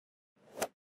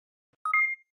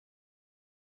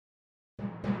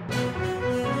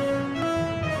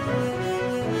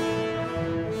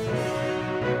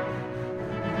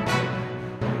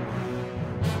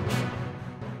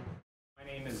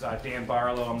Dan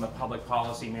Barlow. I'm the Public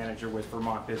Policy Manager with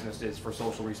Vermont Businesses for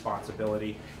Social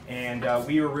Responsibility. And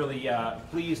we are really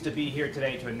pleased to be here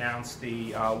today to announce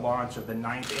the launch of the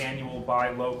 9th annual Buy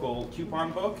Local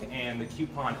coupon book and the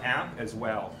coupon app as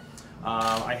well.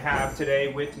 I have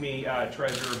today with me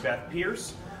Treasurer Beth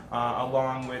Pierce,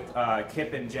 along with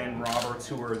Kip and Jen Roberts,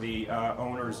 who are the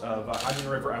owners of Onion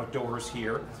River Outdoors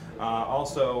here.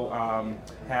 Also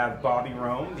have Bobby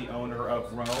Rome, the owner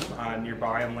of Rome,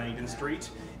 nearby on Langdon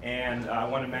Street. And I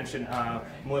want to mention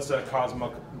Melissa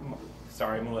Kozmacheski,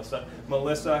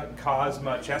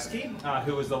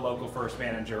 who is the local first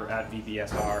manager at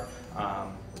VBSR.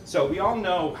 So we all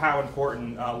know how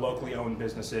important locally owned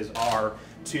businesses are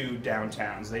to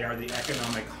downtowns. They are the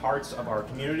economic hearts of our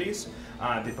communities.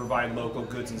 They provide local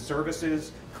goods and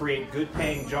services, create good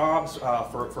paying jobs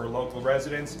for local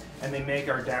residents, and they make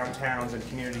our downtowns and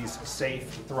communities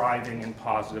safe, thriving, and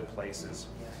positive places.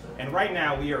 And right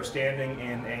now we are standing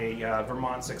in a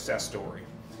Vermont success story.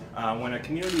 When a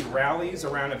community rallies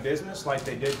around a business like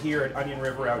they did here at Onion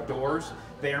River Outdoors,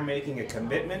 they are making a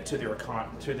commitment to their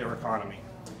economy.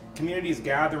 Communities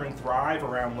gather and thrive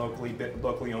around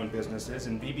locally owned businesses,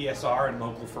 and VBSR and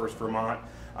Local First Vermont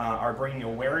are bringing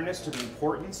awareness to the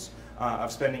importance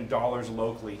of spending dollars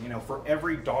locally. You know, for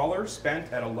every dollar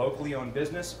spent at a locally owned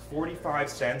business, 45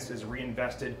 cents is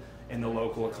reinvested in the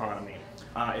local economy.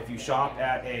 If you shop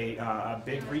at a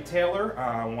big retailer,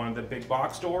 one of the big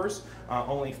box stores,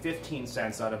 only 15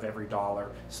 cents out of every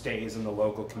dollar stays in the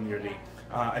local community.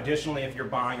 Additionally, if you're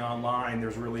buying online,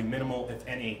 there's really minimal, if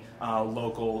any,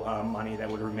 local money that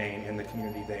would remain in the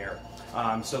community there.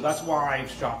 So that's why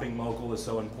shopping local is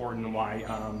so important, and why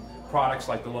products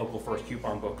like the Local First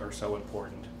Coupon Book are so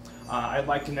important. I'd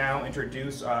like to now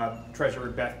introduce Treasurer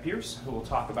Beth Pierce, who will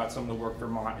talk about some of the work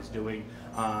Vermont is doing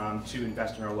to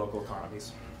invest in our local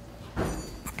economies.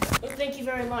 Well, thank you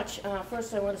very much.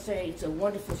 First, I want to say it's a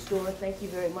wonderful store. Thank you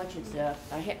very much. It's,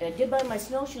 I did buy my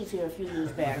snowshoes here a few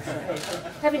years back, so I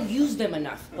haven't used them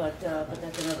enough, but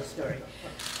that's another story.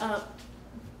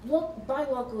 Buy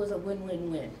local is a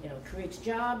win-win-win. You know, it creates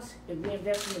jobs, it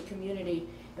reinvests in the community,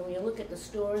 and when you look at the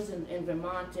stores in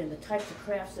Vermont and the types of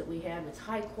crafts that we have, it's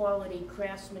high-quality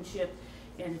craftsmanship,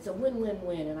 and it's a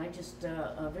win-win-win. And I'm just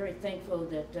very thankful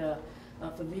that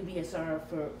for VBSR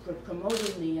for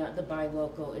promoting the Buy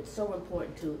Local. It's so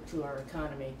important to our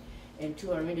economy and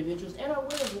to our individuals and our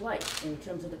way of life in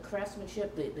terms of the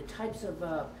craftsmanship, the types of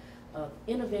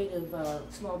innovative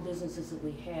small businesses that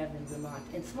we have in Vermont.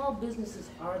 And small businesses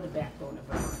are the backbone of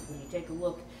Vermont. When you take a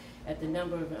look at the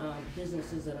number of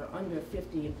businesses that are under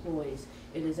 50 employees,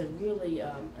 it is a really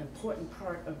important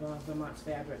part of Vermont's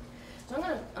fabric. So I'm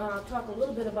going to talk a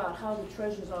little bit about how the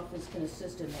Treasurer's Office can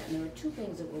assist in that. And there are two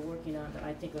things that we're working on that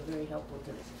I think are very helpful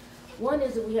to this. One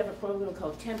is that we have a program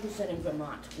called 10% in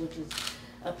Vermont, which is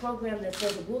a program that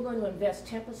says that we're going to invest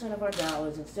 10% of our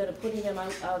dollars. Instead of putting them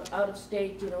out of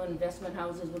state, you know, investment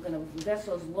houses, we're going to invest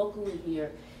those locally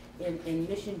here in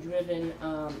mission-driven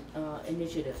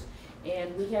initiatives.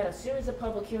 And we had a series of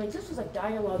public hearings. This was a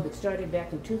dialogue that started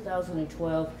back in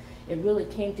 2012. It really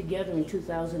came together in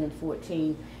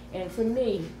 2014. And for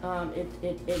me,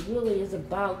 it really is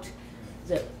about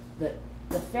the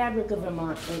fabric of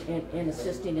Vermont and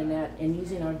assisting in that and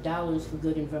using our dollars for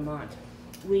good in Vermont.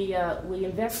 We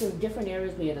invest in different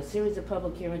areas. We had a series of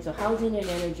public hearings, so housing and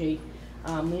energy,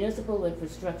 municipal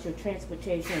infrastructure,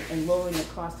 transportation, and lowering the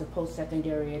cost of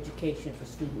post-secondary education for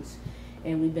students.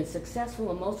 And we've been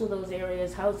successful in most of those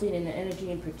areas, housing and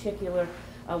energy in particular.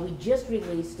 We just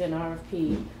released an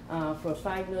RFP for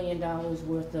 $5 million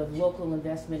worth of local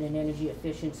investment in energy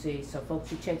efficiency. So folks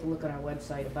should take a look on our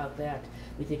website about that.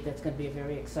 We think that's going to be a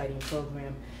very exciting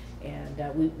program. And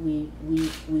we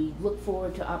look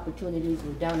forward to opportunities.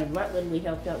 We're down in Rutland. We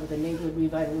helped out with a neighborhood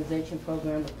revitalization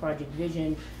program with Project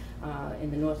Vision in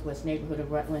the northwest neighborhood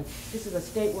of Rutland. This is a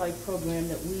statewide program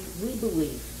that we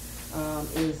believe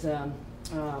is an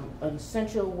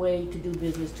essential way to do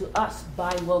business, to us,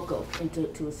 Buy Local, and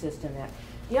to assist in that.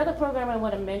 The other program I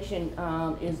want to mention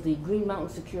is the Green Mountain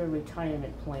Secure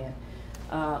Retirement Plan.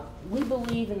 We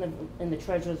believe in the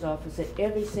Treasurer's Office that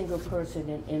every single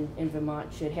person in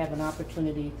Vermont should have an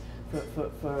opportunity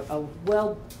for a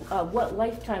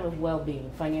lifetime of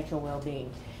well-being, financial well-being.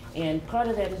 And part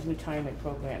of that is retirement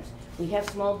programs. We have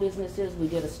small businesses. We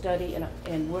did a study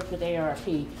and worked with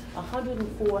AARP.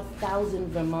 104,000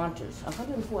 Vermonters,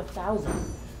 104,000,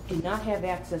 do not have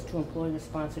access to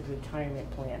employer-sponsored retirement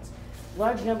plans.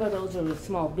 Large number of those are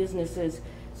small businesses.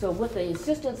 So with the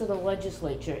assistance of the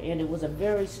legislature, and it was a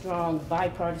very strong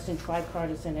bipartisan,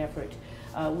 tripartisan effort,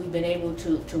 we've been able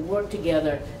to work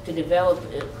together to develop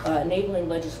enabling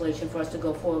legislation for us to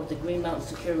go forward with the Green Mountain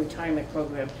Secure Retirement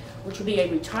Program, which will be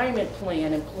a retirement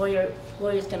plan.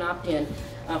 Employers can opt in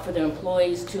for their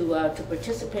employees to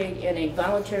participate in a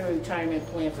voluntary retirement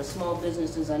plan for small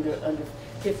businesses under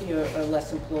 50 or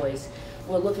less employees.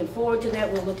 We're looking forward to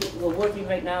that. We're working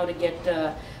right now to get,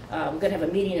 we're going to have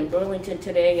a meeting in Burlington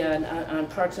today on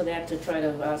parts of that to try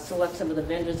to select some of the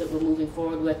vendors that we're moving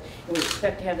forward with, and we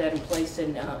expect to have that in place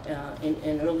in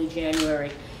early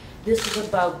January. This is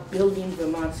about building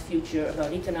Vermont's future,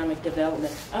 about economic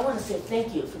development. I want to say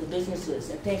thank you for the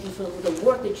businesses and thank you for the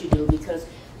work that you do, because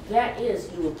that is,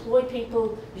 you employ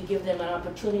people, you give them an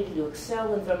opportunity to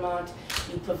excel in Vermont,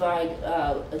 you provide,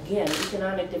 again,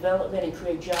 economic development and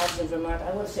create jobs in Vermont.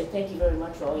 I want to say thank you very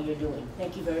much for all you're doing.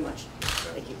 Thank you very much.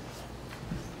 Thank you.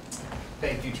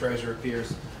 Thank you, Treasurer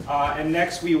Pierce. And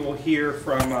next we will hear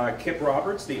from Kip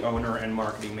Roberts, the owner and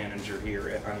marketing manager here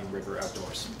at Onion River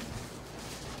Outdoors.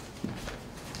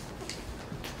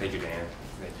 Thank you, Dan.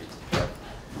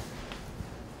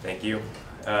 Thank you.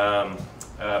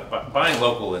 Buying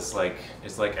local is like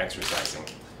exercising.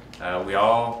 We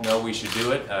all know we should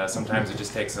do it. Sometimes it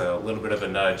just takes a little bit of a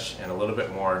nudge and a little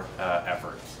bit more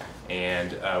effort.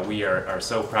 And we are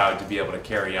so proud to be able to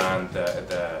carry on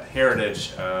the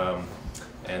heritage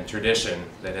and tradition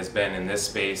that has been in this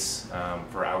space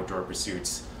for outdoor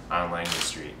pursuits on Langman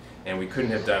Street. And we couldn't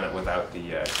have done it without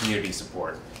the community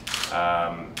support.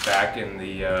 Back in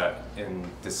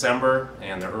December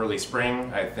and the early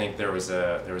spring, I think there was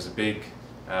a big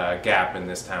gap in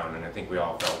this town, and I think we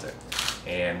all felt it.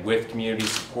 And with community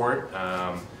support,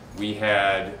 we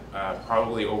had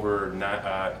probably over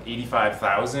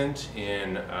 85,000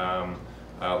 in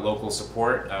local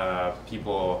support.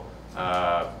 People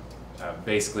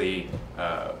basically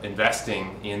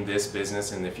investing in this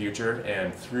business in the future,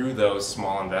 and through those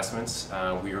small investments,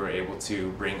 we were able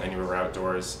to bring Onion River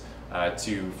Outdoors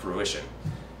to fruition.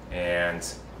 And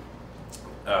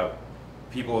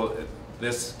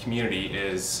this community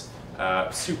is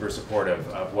super supportive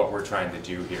of what we're trying to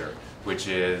do here, which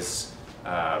is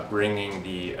bringing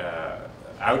the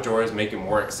outdoors, make it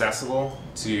more accessible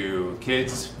to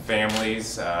kids,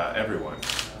 families, everyone.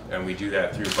 And we do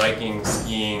that through biking,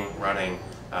 skiing, running,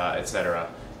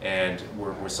 etc. And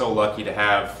we're so lucky to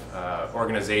have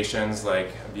organizations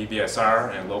like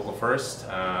VBSR and Local First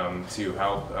to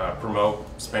help promote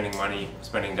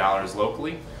spending dollars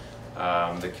locally.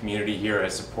 The community here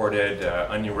has supported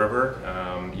Onion River,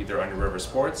 either Onion River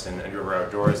Sports and Onion River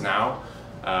Outdoors now,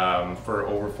 for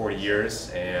over 40 years,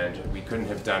 and we couldn't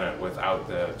have done it without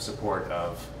the support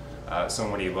of so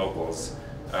many locals.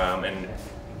 And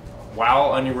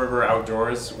while Onion River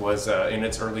Outdoors was in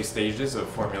its early stages of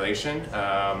formulation,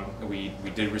 we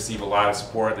did receive a lot of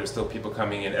support. There's still people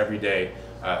coming in every day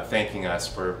thanking us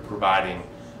for providing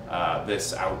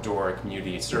this outdoor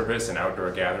community service and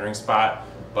outdoor gathering spot.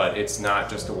 But it's not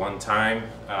just a one-time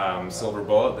silver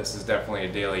bullet. This is definitely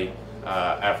a daily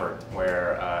effort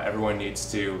where everyone needs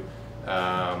to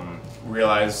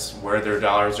realize where their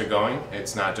dollars are going.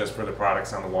 It's not just for the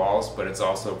products on the walls, but it's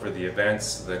also for the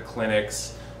events, the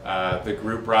clinics, the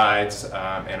group rides,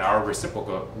 and our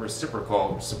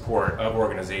reciprocal support of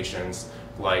organizations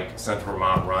like Central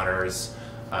Vermont Runners,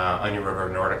 Onion River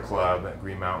Nordic Club,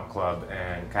 Green Mountain Club,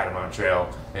 and Catamount Trail,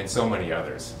 and so many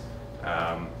others.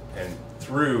 And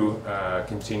through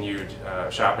continued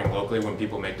shopping locally, when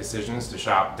people make decisions to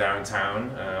shop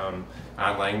downtown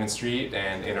on Langman Street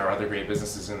and in our other great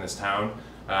businesses in this town,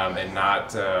 and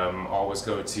not always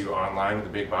go to online with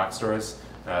the big box stores,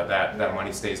 that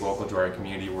money stays local to our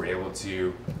community. We're able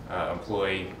to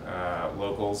employ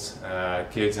locals,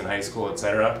 kids in high school,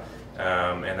 etc.,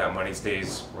 and that money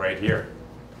stays right here.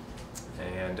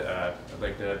 And I'd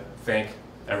like to thank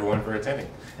everyone for attending.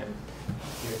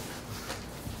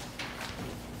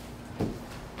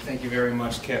 Thank you very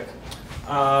much, Kip.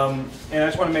 And I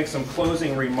just want to make some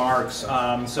closing remarks.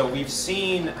 So we've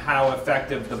seen how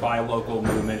effective the Buy Local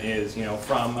movement is. You know,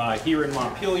 from here in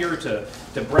Montpelier to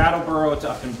Brattleboro to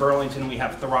up in Burlington, we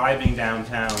have thriving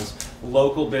downtowns,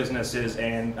 local businesses,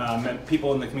 and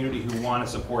people in the community who want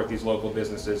to support these local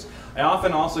businesses. I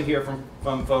often also hear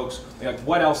from folks, like,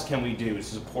 what else can we do to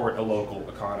support a local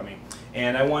economy?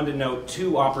 And I wanted to note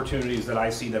two opportunities that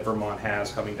I see that Vermont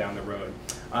has coming down the road.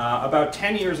 About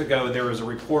 10 years ago, there was a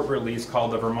report released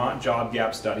called the Vermont Job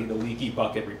Gap Study, the Leaky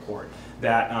Bucket Report,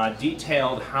 that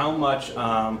detailed how much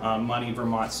money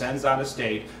Vermont sends out of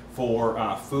state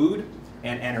for food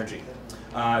and energy.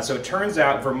 So it turns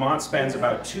out Vermont spends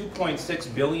about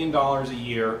 $2.6 billion a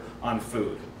year on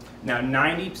food. Now,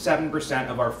 97%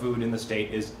 of our food in the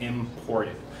state is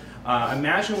imported.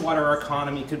 Imagine what our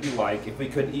economy could be like if we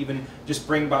could even just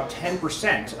bring about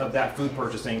 10% of that food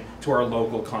purchasing to our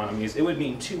local economies. It would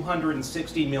mean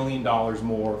 $260 million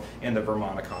more in the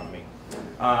Vermont economy.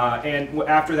 And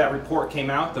after that report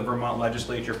came out, the Vermont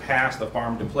legislature passed the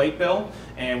Farm to Plate bill,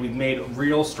 and we've made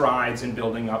real strides in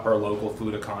building up our local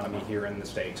food economy here in the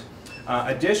state.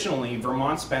 Additionally,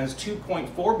 Vermont spends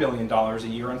 $2.4 billion a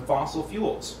year on fossil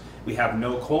fuels. We have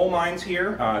no coal mines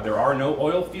here. There are no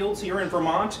oil fields here in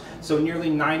Vermont, so nearly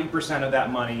 90% of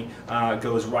that money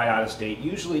goes right out of state,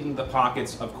 usually into the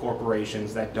pockets of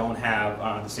corporations that don't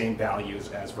have the same values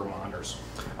as Vermonters.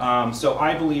 So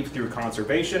I believe through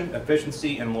conservation,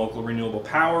 efficiency, and local renewable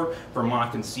power,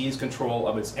 Vermont can seize control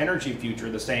of its energy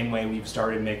future the same way we've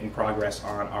started making progress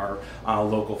on our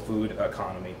local food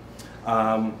economy.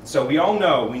 So we all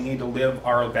know we need to live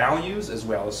our values as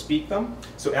well as speak them.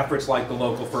 So efforts like the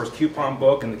Local First Coupon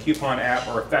Book and the Coupon app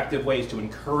are effective ways to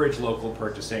encourage local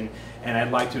purchasing, and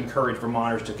I'd like to encourage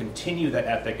Vermonters to continue that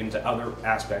ethic into other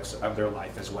aspects of their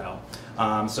life as well.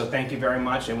 So thank you very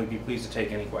much, and we'd be pleased to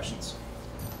take any questions.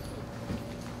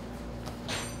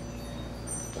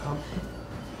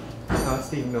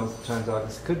 Stephen Mills, Chimes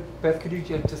Argus. Beth, could you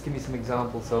just give me some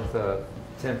examples of the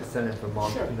 10% in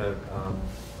Vermont, Sure.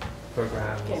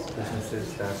 Programs,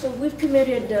 businesses that... So we've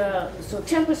committed, so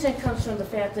 10% comes from the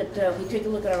fact that we take a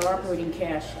look at our operating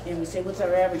cash and we say what's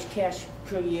our average cash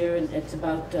per year, and it's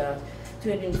about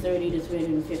 330 to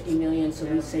 350 million, so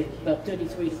we say about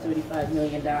 33 to 35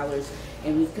 million dollars,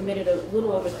 and we've committed a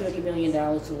little over 30 million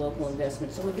dollars to local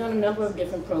investment. So we've done a number of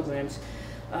different programs.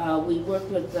 We worked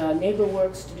with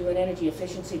NeighborWorks to do an energy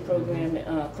efficiency program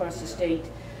across the state.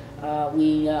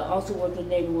 We also worked with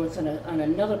NeighborWorks on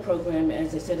another program,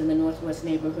 as I said, in the northwest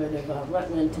neighborhood of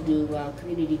Rutland to do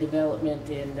community development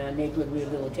and neighborhood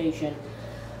rehabilitation.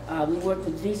 We worked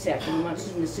with VSAC, the Vermont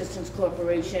Student Assistance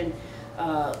Corporation.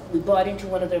 We bought into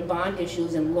one of their bond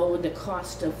issues and lowered the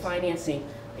cost of financing.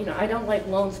 You know, I don't like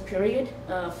loans, period,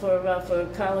 for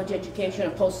college education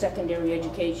or post-secondary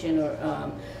education or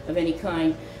of any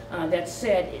kind. That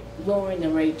said, lowering the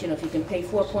rate, you know, if you can pay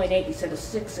 4.8 instead of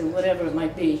 6 or whatever it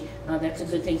might be, that's a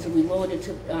good thing. So we lowered it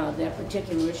to that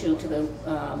particular issue to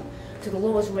the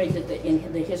lowest rate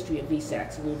in the history of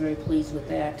VSAC. So we're very pleased with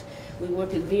that. We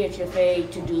worked with VHFA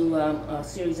to do a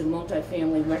series of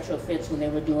multifamily retrofits when they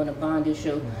were doing a bond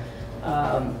issue.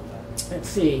 Let's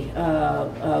see,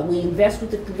 we invest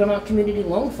with the Vermont Community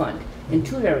Loan Fund in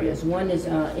two areas. One is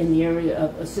in the area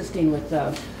of assisting with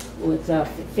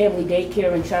family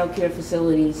daycare and child care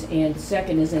facilities, and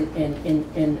second is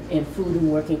in food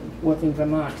and working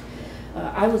Vermont.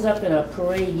 I was up at a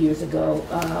parade years ago,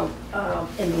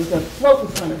 and there was a float in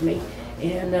front of me,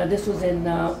 and this was in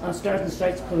Stars and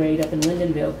Stripes parade up in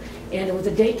Lyndonville, and it was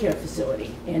a daycare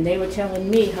facility, and they were telling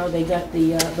me how they got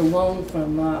the loan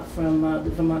from the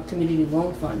Vermont Community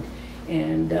Loan Fund,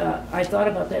 and I thought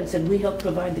about that and said we help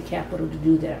provide the capital to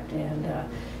do that,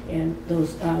 and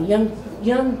those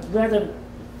young, rather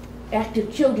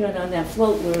active children on that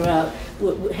float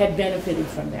had benefited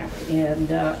from that, and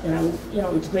you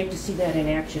know, it's great to see that in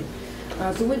action.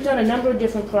 So we've done a number of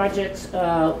different projects.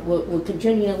 We'll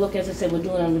continue to look, as I said, we're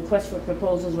doing a request for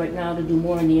proposals right now to do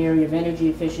more in the area of energy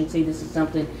efficiency. This is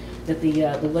something that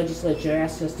the legislature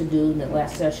asked us to do in the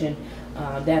last session.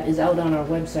 That is out on our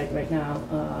website right now,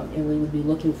 and we would be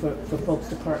looking for folks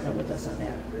to partner with us on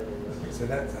that. So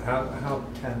that's how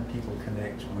can people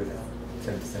connect with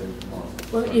 10% of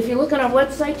Vermont? Well, if you look on our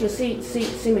website, you'll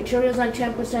see materials on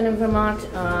 10% in Vermont.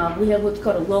 We have what's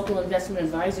called a local investment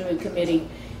advisory committee,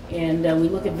 and we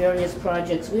look at various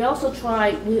projects. We also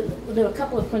there are a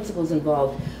couple of principles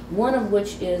involved, one of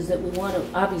which is that we want to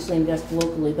obviously invest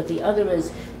locally, but the other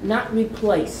is not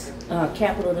replace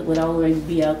capital that would already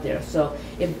be out there. So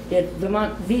if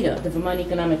Vermont VEDA, the Vermont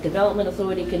Economic Development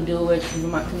Authority, can do it, the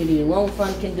Vermont Community Loan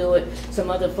Fund can do it, some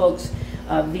other folks,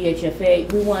 VHFA,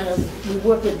 we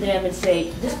work with them and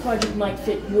say, this project might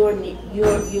fit your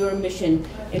mission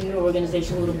and your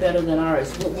organization a little better than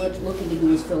ours. What we're looking to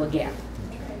do is fill a gap.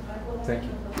 Thank you.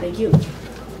 Thank you.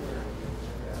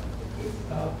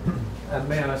 And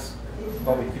may I ask,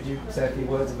 Bobby, could you say a few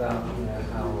words about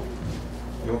how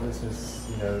your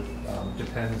business,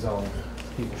 depends on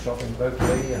people shopping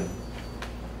locally, and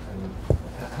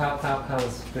how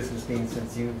has business been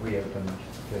since you reopened,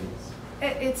 please?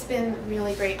 It's been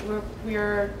really great.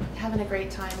 We're having a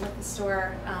great time with the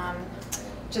store.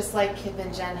 Just like Kip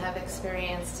and Jen have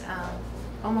experienced,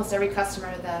 almost every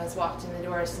customer that has walked in the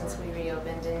door since we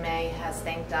reopened in May has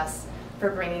thanked us for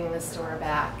bringing the store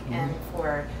back and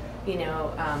for you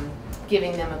know,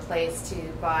 giving them a place to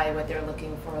buy what they're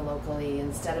looking for locally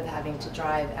instead of having to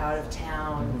drive out of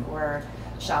town or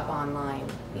shop online.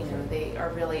 You know, they are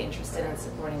really interested in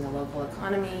supporting the local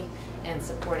economy and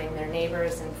supporting their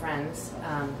neighbors and friends.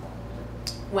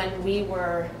 When we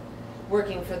were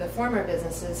working for the former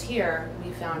businesses here,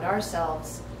 we found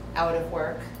ourselves out of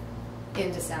work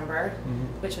in December,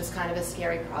 which was kind of a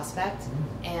scary prospect.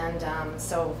 And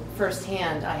so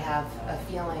firsthand, I have a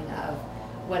feeling of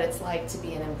what it's like to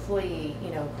be an employee,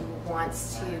 you know, who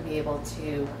wants to be able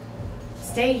to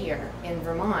stay here in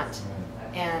Vermont.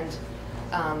 And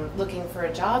looking for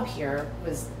a job here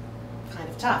was kind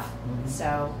of tough.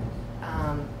 So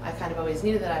I kind of always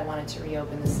knew that I wanted to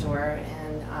reopen the store,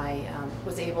 and I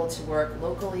was able to work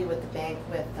locally with the bank,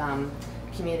 with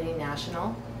Community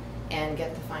National, and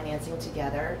get the financing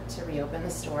together to reopen the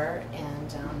store,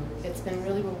 and it's been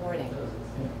really rewarding.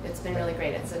 It's been really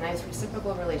great. It's a nice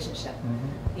reciprocal relationship.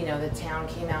 You know, the town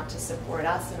came out to support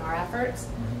us in our efforts,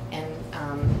 and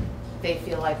they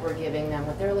feel like we're giving them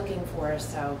what they're looking for,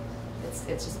 so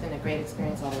it's just been a great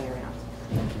experience all the way around.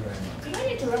 Can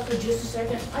I interrupt for just a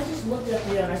second? I just looked up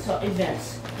there and I saw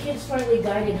events, kids-friendly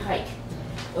guided hike.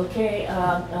 Okay,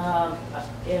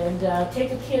 and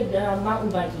take a kid mountain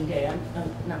biking day. I'm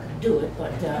not going to do it,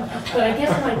 but I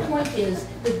guess my point is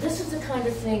that this is the kind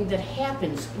of thing that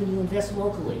happens when you invest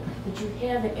locally. That you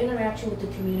have an interaction with the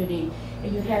community,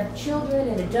 and you have children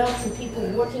and adults and people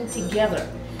working together.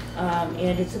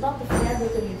 And it's about the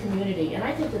fabric of your community. And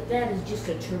I think that that is just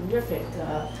a terrific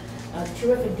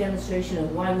demonstration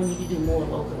of why we need to do more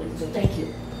locally. So thank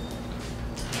you.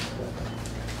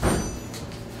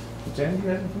 Jen, do you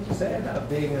have anything to say about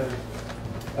being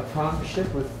a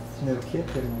partnership with, you know,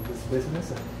 KIPP and this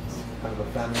business? It's kind of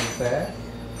a family affair.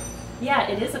 Yeah,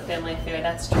 it is a family affair.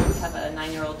 That's true. We have a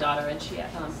 9-year-old daughter, and she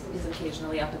is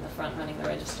occasionally up at the front running the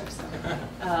register. So,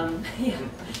 yeah,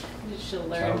 she'll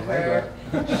learn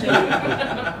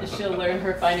she'll learn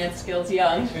her finance skills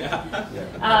young.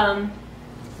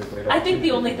 I think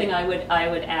the only thing I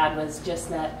would add was just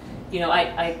that, you know,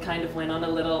 I kind of went on a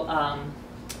little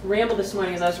ramble this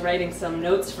morning as I was writing some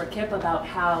notes for KIPP about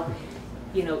how,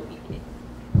 you know,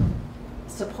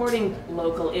 supporting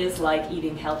local is like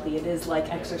eating healthy. It is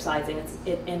like exercising.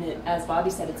 As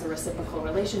Bobby said, it's a reciprocal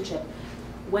relationship.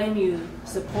 When you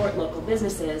support local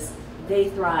businesses, they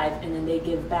thrive, and then they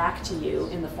give back to you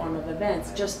in the form of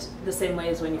events, just the same way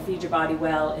as when you feed your body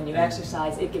well and you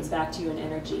exercise, it gives back to you in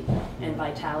energy and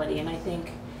vitality. And I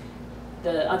think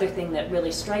the other thing that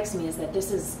really strikes me is that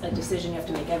this is a decision you have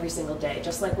to make every single day,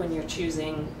 just like when you're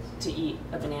choosing to eat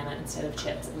a banana instead of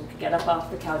chips and get up off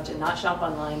the couch and not shop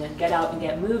online and get out and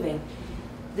get moving.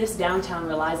 This downtown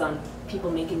relies on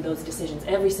people making those decisions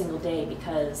every single day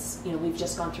because, you know, we've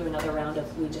just gone through another round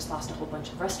of, we just lost a whole bunch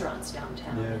of restaurants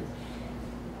downtown. Yeah. And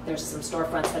there's some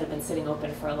storefronts that have been sitting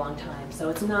open for a long time.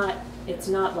 So it's not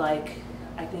like,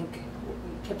 I think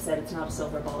KIPP said, it's not a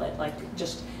silver bullet. Like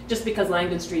just because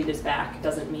Langdon Street is back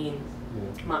doesn't mean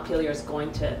Montpelier is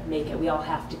going to make it. We all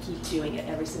have to keep doing it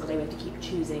every single day. We have to keep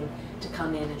choosing to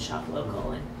come in and shop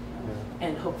local,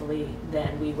 and hopefully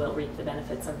then we will reap the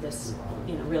benefits of this,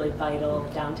 you know, really vital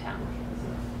downtown.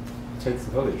 It takes a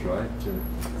village, right, to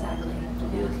exactly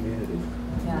be a community.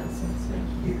 Yeah.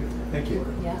 Thank you.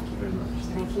 Yeah. Thank you very much.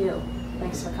 Thank you.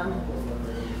 Thanks for coming.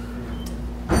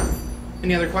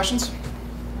 Any other questions?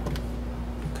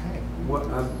 What,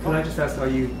 can I just ask, are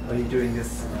you doing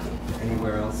this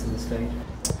anywhere else in the state?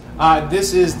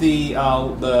 This is the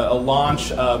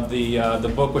launch of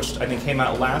the book, which I think came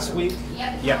out last week.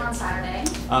 Yep, on Saturday.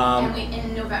 And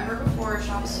in November, before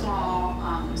Shop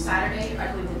Small, Saturday,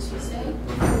 I believe it's Tuesday,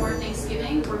 before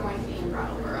Thanksgiving, we're going to be in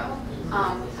Brattleboro,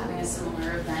 having a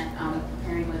similar event,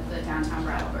 preparing with the Downtown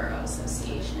Brattleboro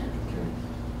Association.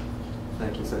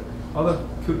 Thank you. So, are the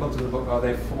coupons in the book, are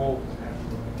they for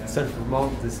Central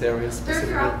Vermont, this area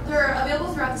specifically? They're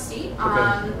available throughout the state.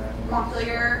 Okay.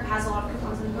 Montpelier has a lot of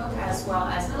coupons in the book, as well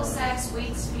as Middlesex,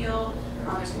 Waitsfield.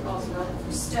 There's coupons available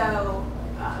for Stowe.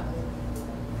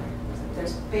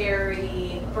 There's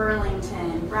Barry,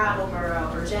 Burlington,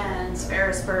 Brattleboro, Virgins,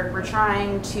 Ferrisburg. We're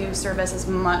trying to service as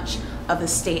much of the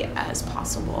state as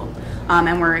possible.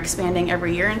 And we're expanding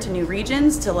every year into new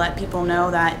regions to let people know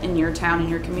that in your town, in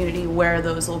your community, where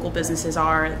those local businesses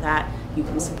are that you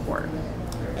can support.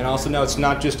 And also know it's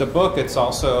not just a book, it's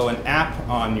also an app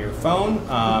on your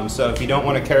phone. So if you don't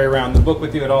want to carry around the book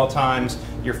with you at all times,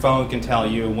 your phone can tell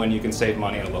you when you can save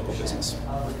money at a local business.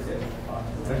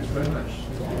 Thank you very much.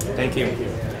 Thank you.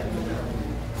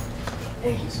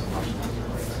 Thank you so much.